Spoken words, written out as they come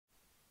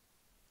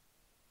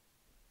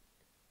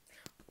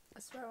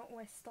swear I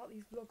always start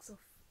these vlogs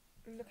off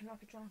looking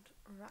like a drowned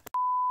rat.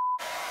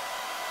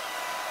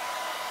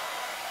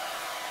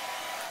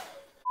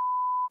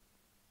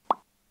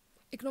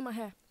 Ignore my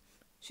hair.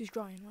 She's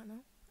drying right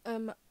now.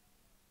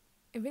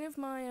 If any of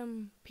my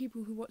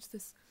people who watch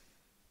this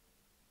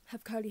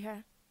have curly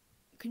hair,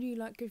 can you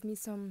like give me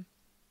some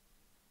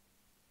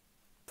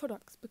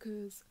products,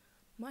 because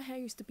my hair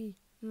used to be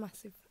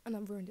massive and I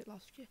ruined it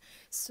last year.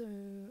 So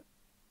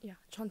yeah,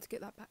 trying to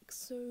get that back.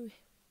 So,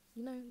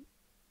 you know,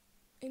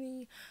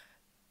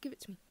 give it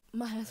to me.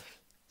 My hair's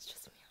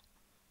stressing me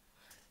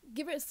out.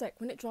 Give it a sec.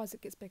 When it dries,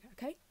 it gets bigger.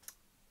 Okay,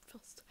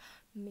 trust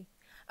me.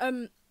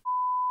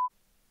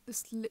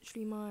 This is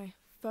literally my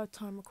third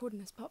time recording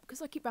this part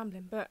because I keep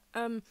rambling. But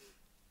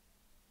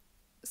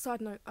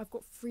side note, I've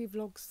got 3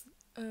 vlogs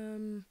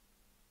that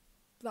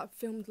I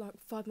filmed like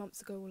 5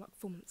 months ago or like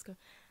 4 months ago,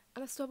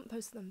 and I still haven't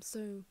posted them.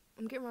 So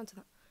I'm getting around to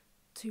that.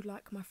 To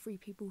like my 3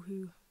 people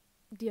who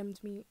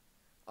DM'd me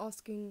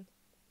asking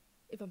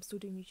if I'm still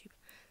doing YouTube.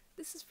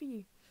 This is for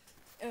you.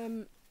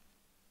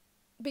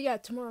 But yeah,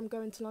 tomorrow I'm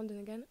going to London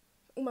again.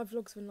 All my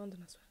vlogs are in London,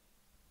 I swear.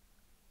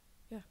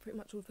 Yeah, pretty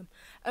much all of them.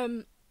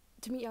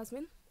 To meet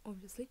Yasmin,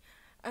 obviously.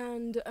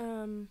 And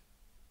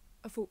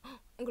I thought,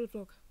 I'm going to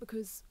vlog,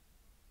 because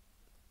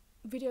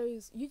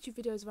YouTube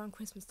videos around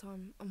Christmas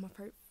time are my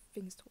favourite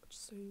things to watch.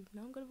 So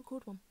now I'm going to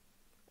record one.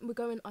 And we're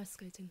going ice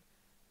skating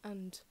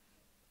and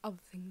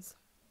other things,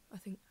 I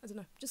think. I don't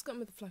know, just going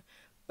with the flow.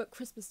 But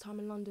Christmas time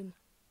in London.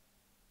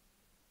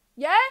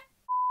 Yeah?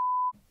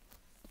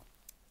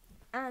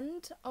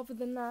 And other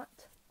than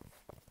that,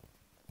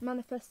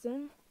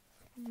 manifesting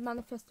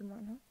right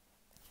now.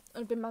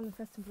 I've been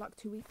manifesting for like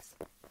 2 weeks.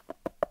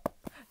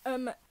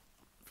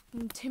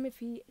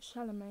 Timothy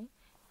Chalamet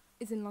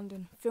is in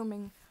London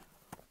filming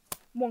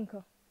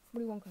Wonka,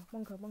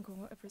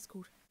 whatever it's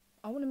called.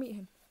 I want to meet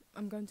him.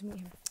 I'm going to meet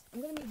him.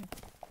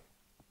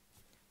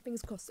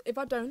 Fingers crossed. If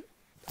I don't,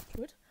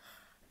 good,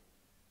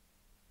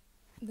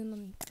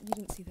 then you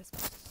didn't see this.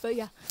 But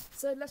yeah,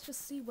 so let's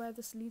just see where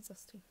this leads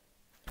us to.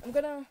 I'm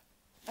gonna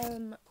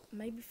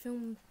maybe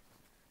film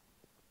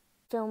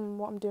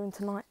what I'm doing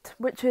tonight,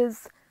 which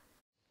is...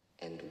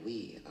 And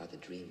we are the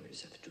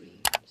dreamers of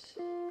dreams.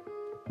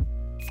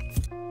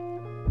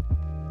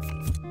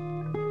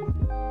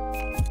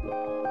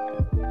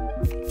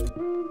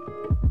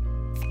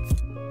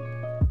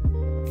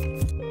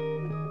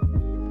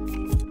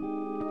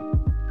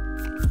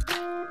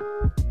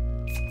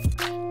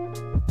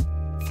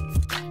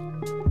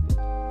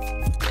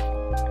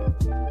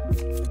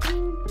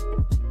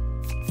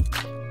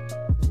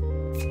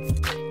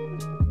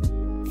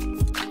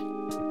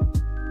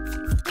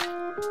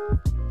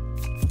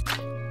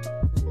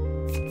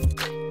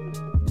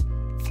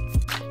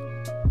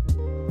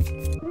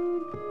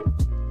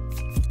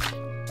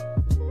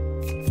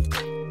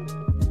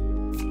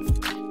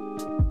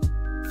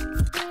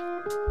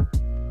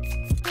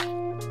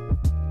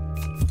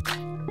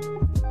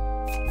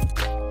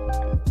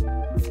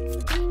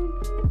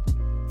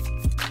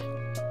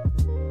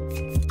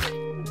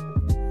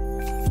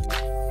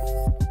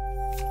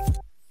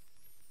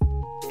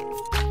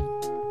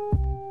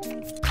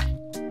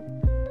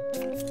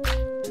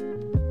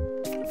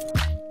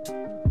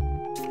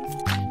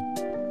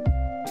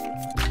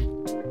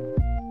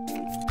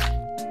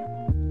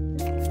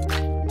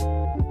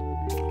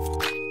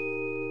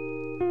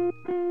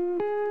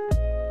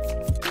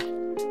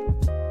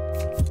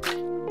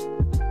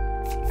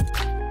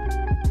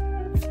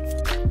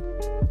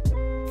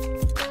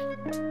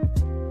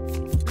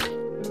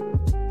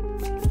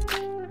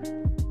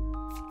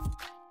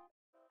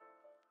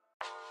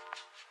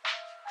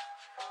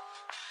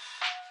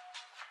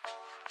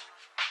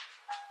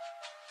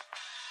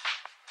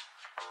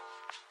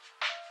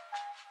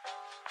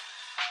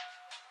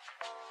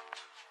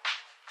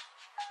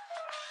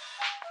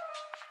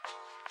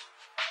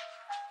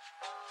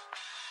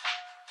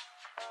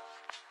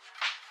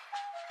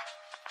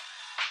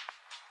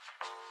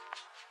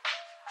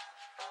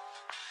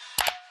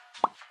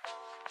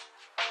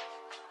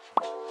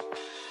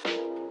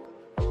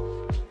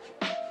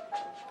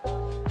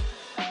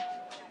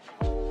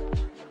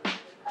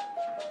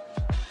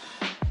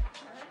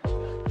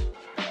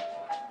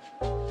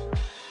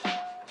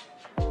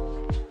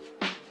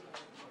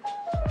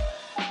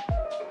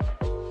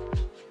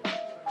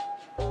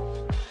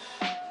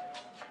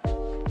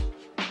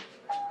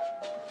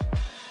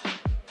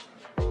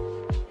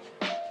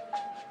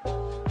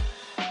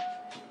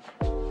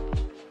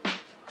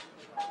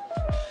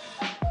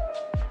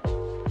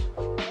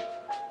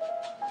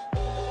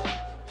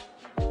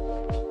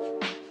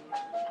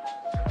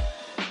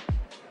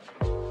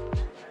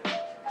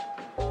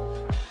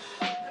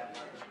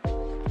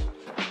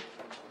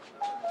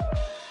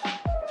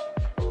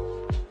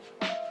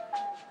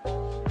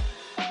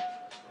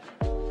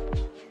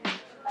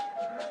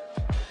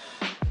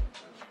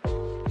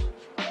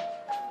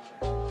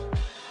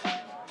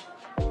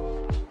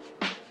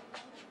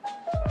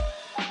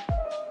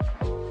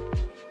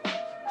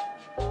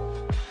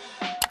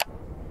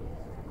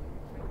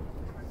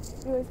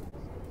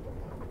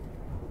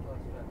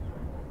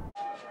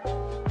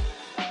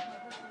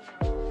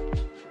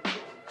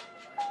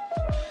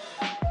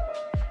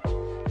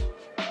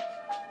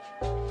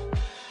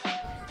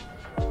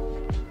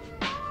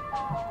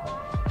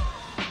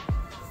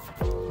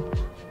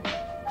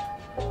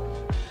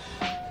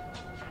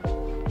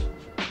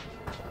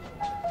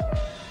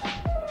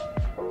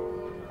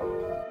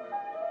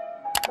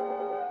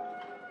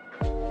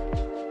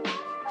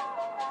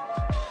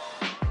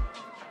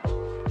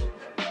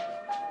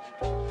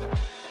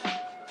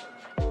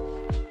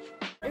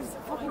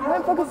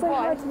 don't fucking say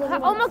hi to me.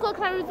 Oh my god,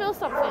 can I reveal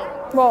something?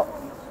 What?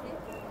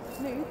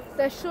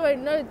 There's sure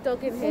ain't no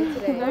dog in here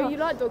today. No, you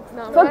like dogs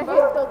now. Fuck. I hate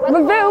dogs.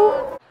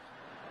 Reveal.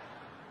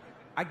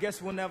 I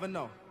guess we'll never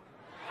know.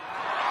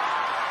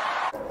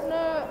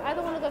 No, I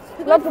don't want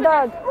to go. Love the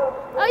bag.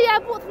 Oh yeah, I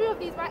bought 3 of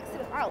these by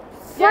accident. Ouch.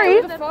 Three?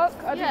 What the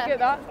fuck? I didn't get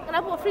that. And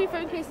I bought 3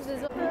 phone cases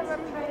as well.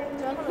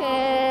 You're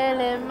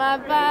killing my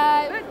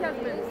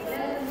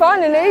vibe.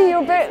 Finally,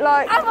 you're a bit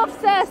like. I'm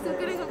obsessed with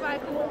getting a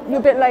bag. You're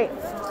a bit late.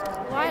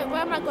 Why?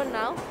 Where am I gone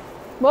now?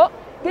 What?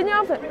 Get in your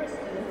outfit.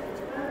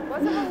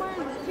 What's everyone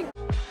wearing?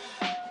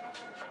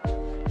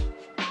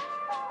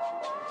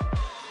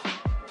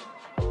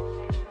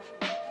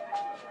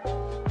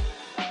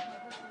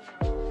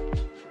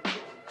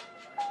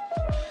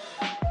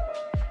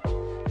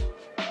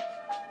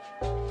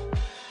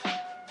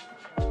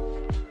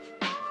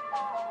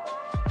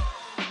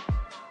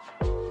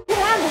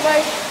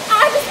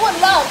 I just want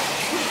love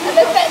and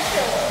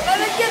affection.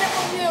 And I get it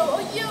from you.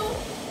 Or you.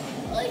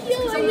 Or you.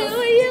 Or you.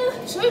 Or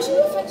you. Show us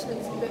your affection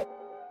a bit.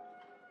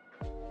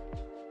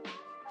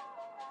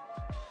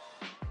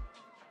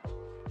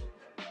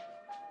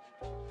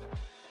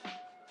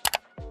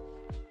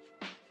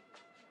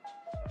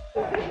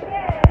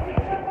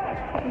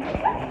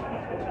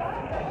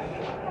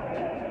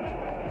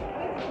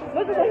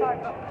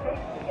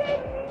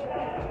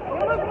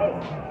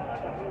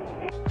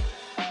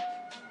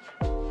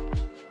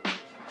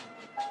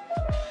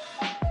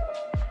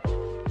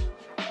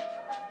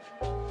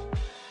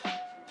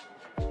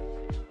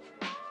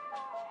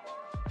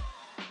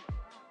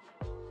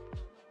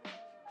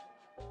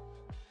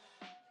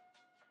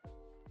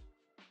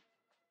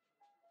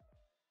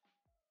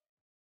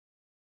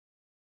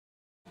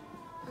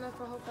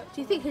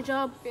 Do you think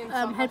hijab,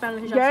 headband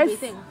and hijab Yes. should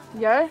be a thing?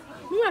 Yeah.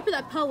 Maybe I put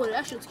that pearl on it,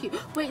 that looks cute.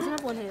 Wait, there's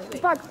another one here.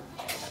 Wait. Bag.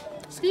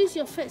 Squeeze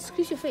your face.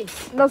 Squeeze your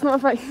face. That's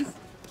not my face.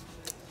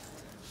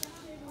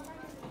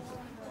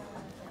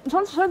 I'm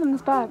trying to show them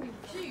this bag.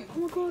 Oh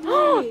my god,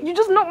 wait. You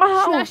just knocked my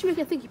hat Should I off. actually make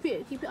a thing?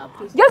 Keep it up,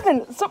 please.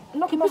 Yasmin, stop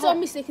knocking Can my you put it on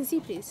hat. me so they can see,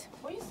 please?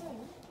 What are you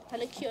saying? I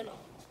look cute or not?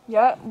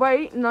 Yeah,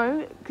 wait,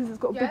 no, because it's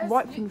got a big Yes,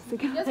 white you- thing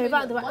sticking. Okay,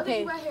 back the back. Why don't Okay.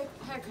 you wear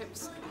hair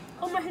clips?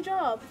 Oh, my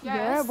hijab.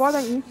 Yeah, why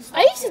don't you?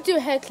 I used to do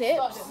hair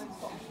clips.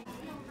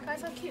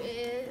 Guys, how cute it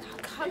is.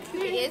 How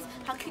cute it is.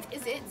 How cute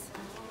is it?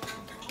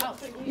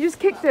 You just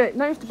kicked it,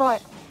 now you have to buy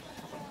it.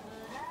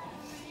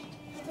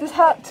 This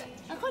hat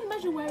I can't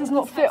imagine wearing does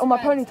not these fit hats on my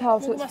back.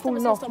 ponytail, so No, it's my falling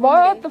stomach off. says stop What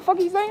vomiting. the fuck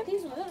are you saying?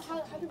 These ones, I don't know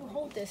how people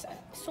hold this. I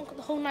sunk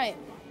the whole night.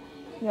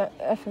 Yeah,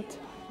 effort.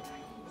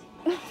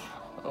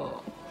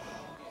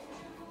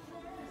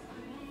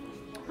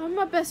 I'm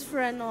my best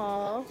friend.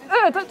 Aw.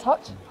 Don't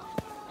touch.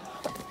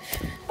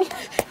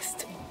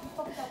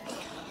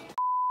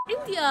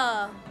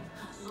 India.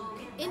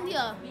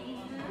 India.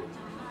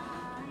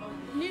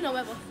 You know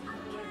whatever.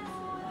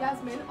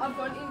 Yasmin, I've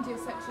got an India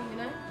section, you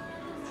know?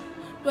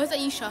 Where's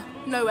Aisha?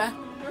 Nowhere.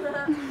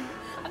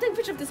 I take a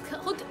picture of this.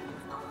 Hold it.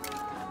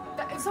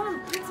 If someone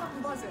picks up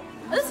and buys it.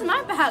 Oh, this is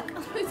my bag.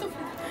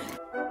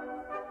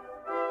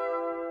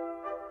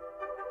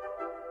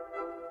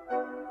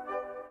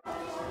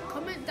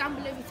 Comment down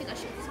below if you think I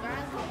should get this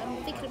bag.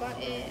 I'm thinking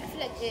about it. I feel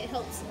like it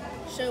helps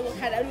show what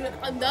kind of look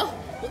under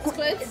with this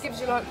clothes. It gives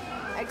you like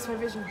X-ray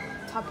vision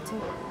type of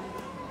thing.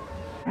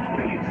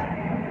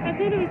 I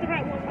thought it was the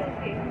right one,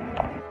 don't you?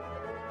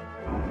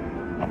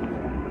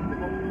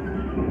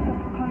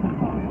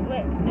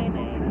 Wait,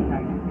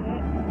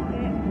 no.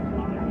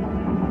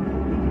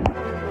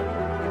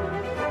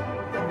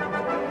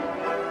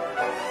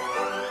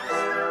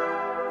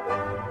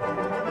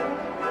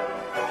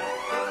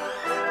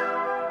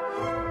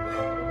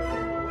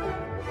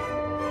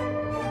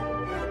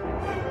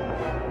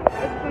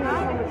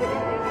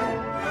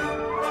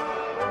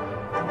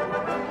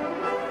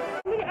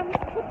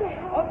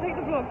 I'll take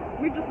the vlog.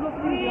 We've just lost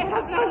India. We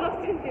have now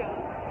lost India.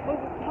 Well,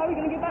 how are we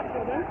going to get back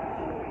there then?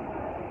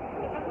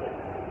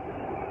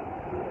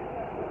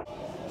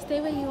 Stay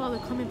where you are, we're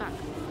coming back.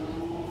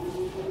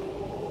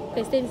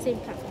 Okay, stay in the same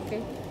platform,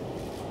 okay?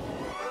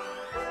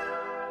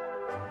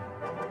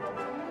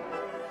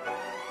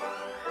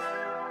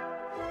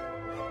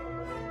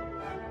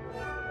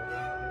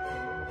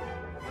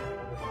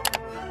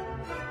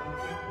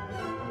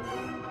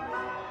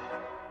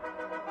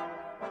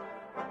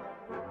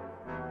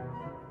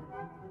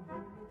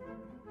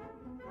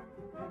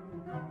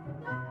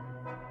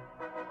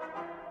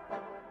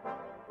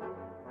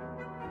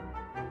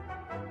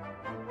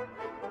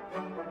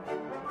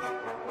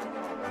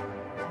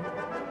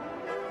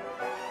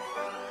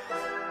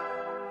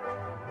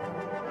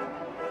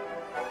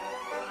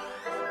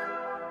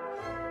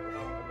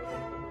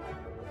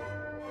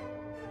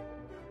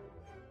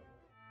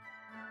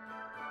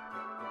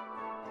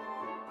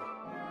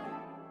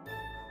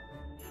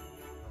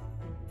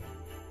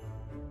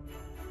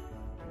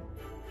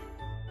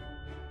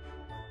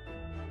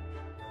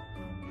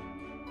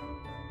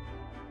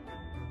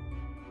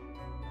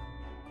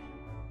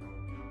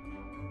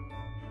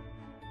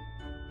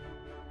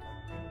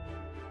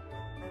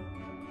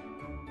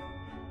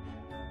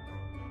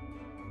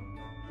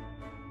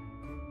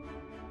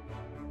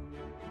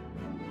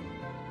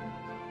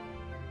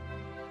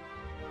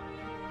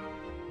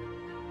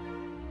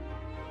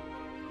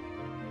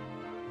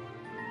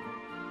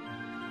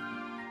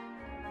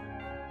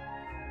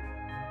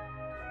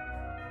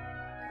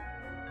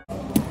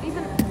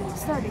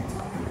 Slowly.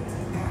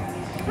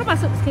 How about I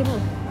stop this cable?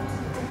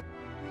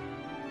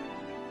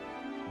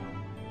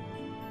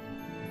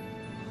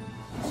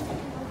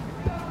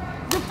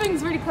 The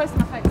thing's really close to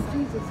my face.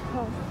 Jesus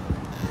Christ.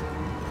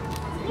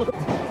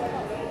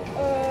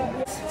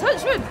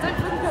 Touch wood, don't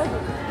really go.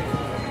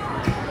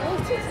 Oh,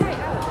 it's too tight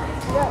out.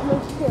 Yeah, no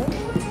shit.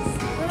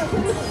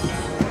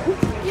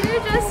 You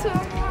just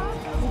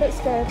I'm a bit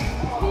scared.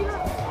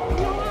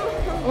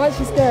 I'm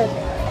actually scared.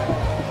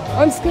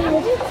 I'm scared.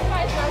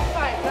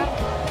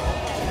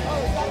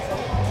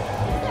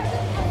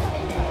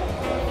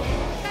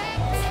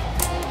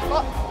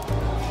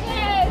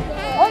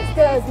 I'm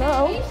scared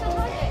now.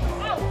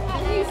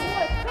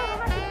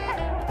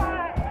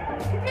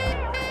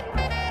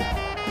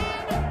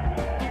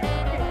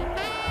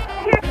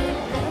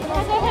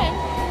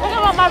 I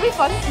don't want my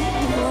refund.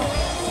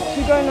 Should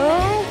we go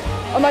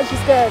now? I'm actually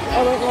scared.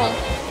 I don't know.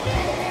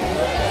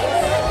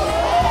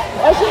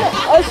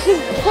 I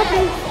should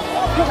probably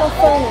put my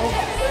phone on.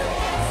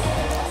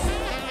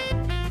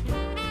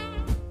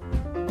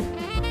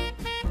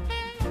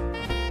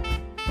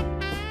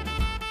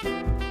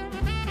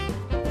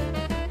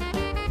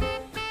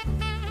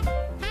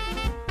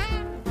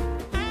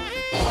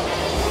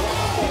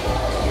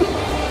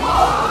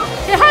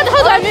 Yeah, how do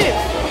I move?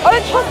 I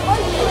don't trust my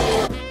mum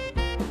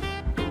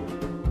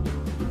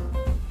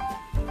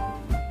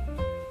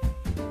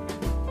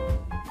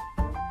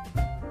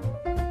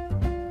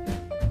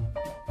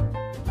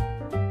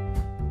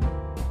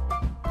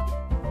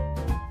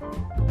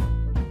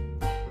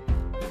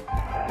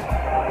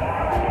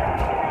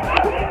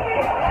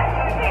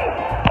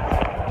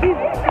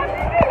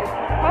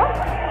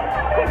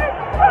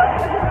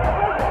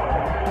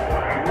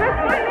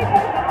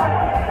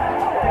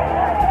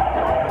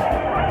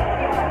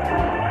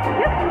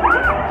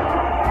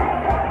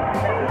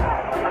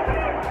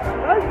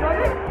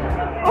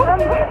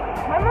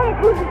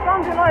calls it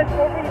sound alive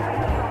for a reason.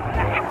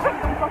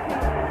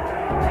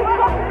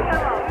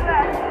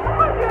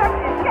 I'm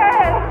actually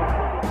scared.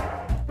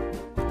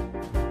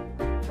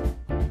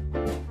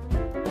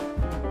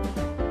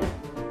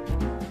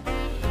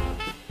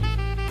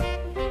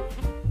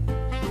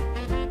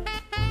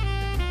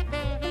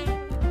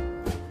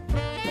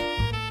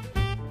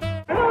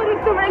 I don't want to do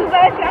so much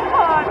anxiety. I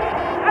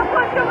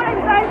can't do my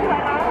anxiety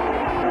right now.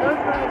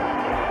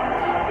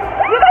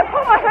 You don't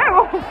pull my hair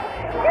off.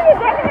 Give me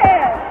that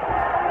hair.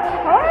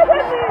 How is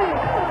that me?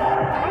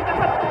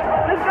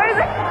 Let's go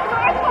there.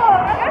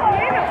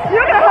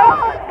 You're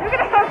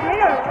gonna help me.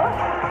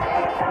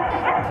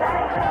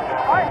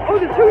 Oh,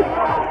 the truth.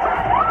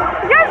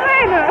 Yes,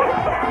 Raina.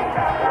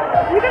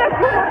 You're gonna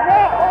pull my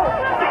hair off.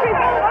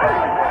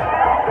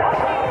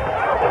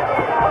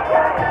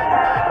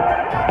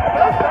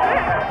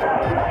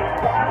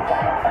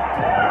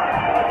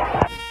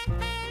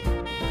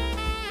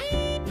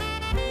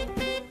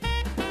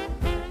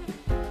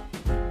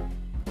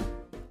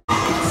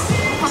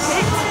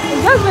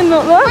 Jasmine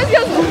not there. Where's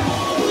Jasmine?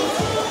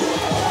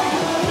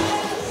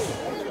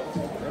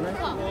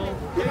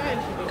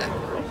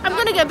 I'm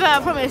gonna get better,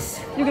 I promise.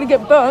 You're gonna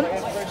get burnt.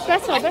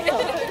 Better. I just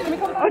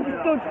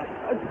killed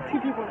two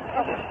people.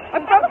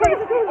 I'm going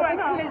to do right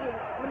now. I'm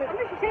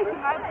just shaking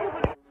my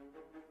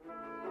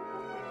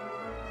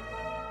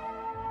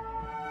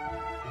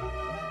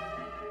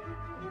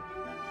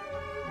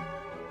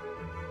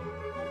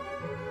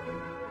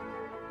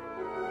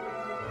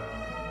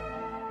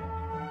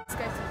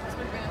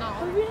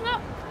We're reading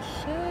up?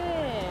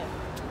 Shit.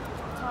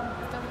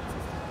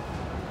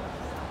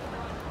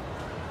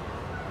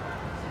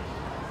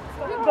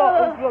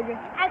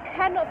 I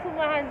cannot put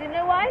my hands, you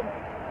know why?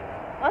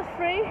 I was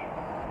free.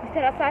 We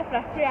stayed outside for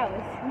like 3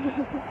 hours.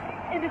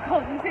 In the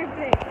cold, in the same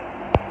place.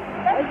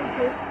 That's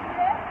good.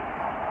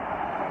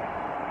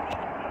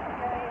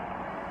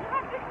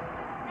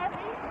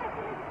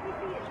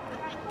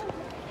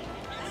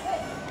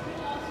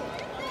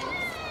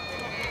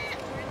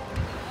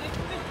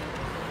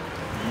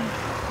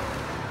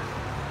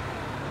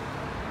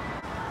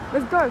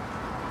 Let's go.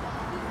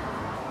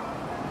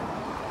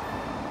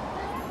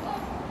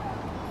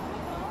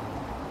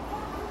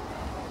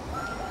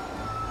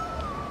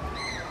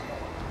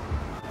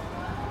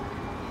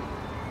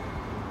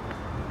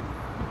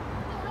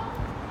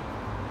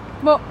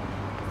 What?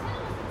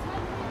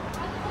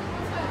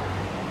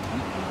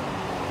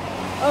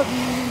 We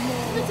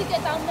need to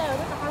get down there. I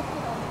don't know how to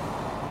get down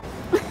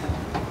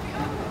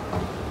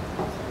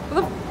What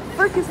the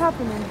frick is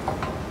happening?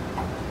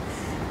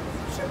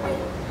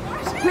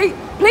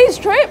 Please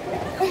trip.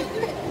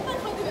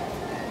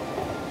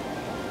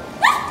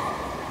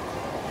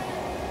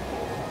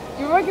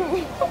 You're making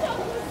me.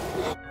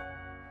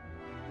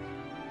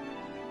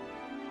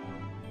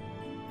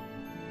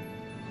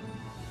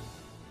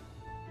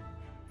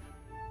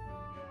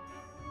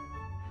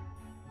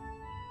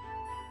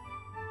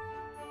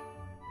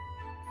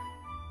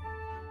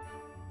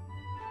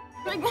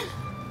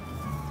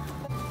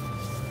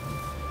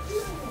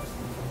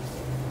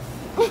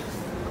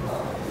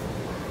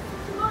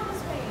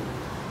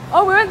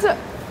 Oh, we're meant to.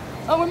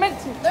 Oh, we're meant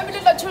to. No, we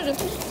look like children.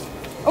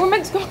 Oh, we're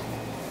meant to go.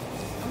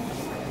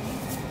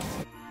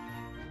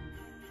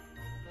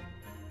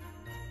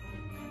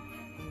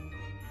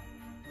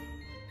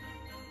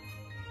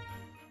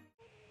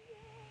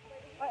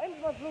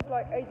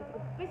 ages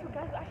ago. Basically,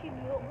 guys, we're actually in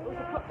New York. It was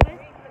a plot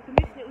twist. The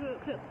music didn't really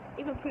clip.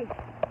 Even proof.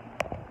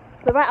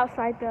 We're right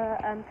outside the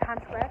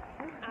Times Square.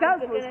 We're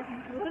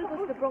gonna go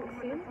to the Bronx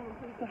soon.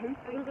 For who?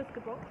 We're gonna go to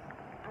the Bronx,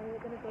 and we're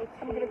gonna go to.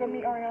 I'm gonna go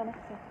meet Ariana.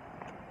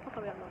 Fuck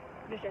Ariana.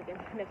 I'm just joking.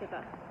 No, take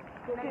that.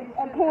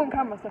 I'm pulling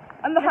camera, so.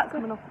 And the hat's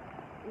coming off.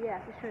 Yeah,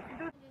 it should.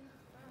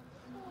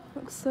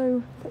 Looks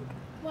so thick.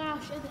 Wow,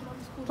 shit, I love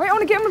this cool. Wait, I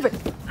want to get on with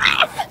it.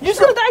 You're just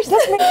gonna die. I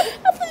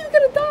thought you were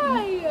gonna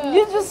die.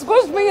 You just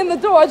squished me in the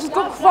door. I just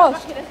got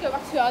crushed. Okay, let's go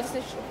back to our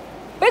destination.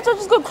 Bitch, I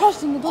just got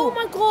crushed in the door. Oh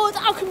my god, the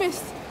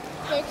alchemist.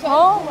 So excited.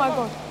 Oh my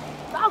god.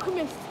 The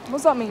alchemist.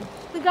 What's that mean?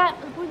 The guy,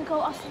 the boy, the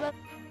girl asked him.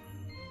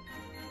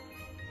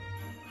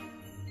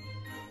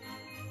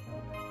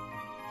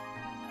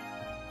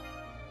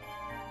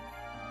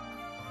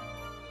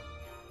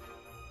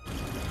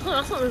 Oh,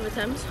 that's not River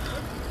Thames.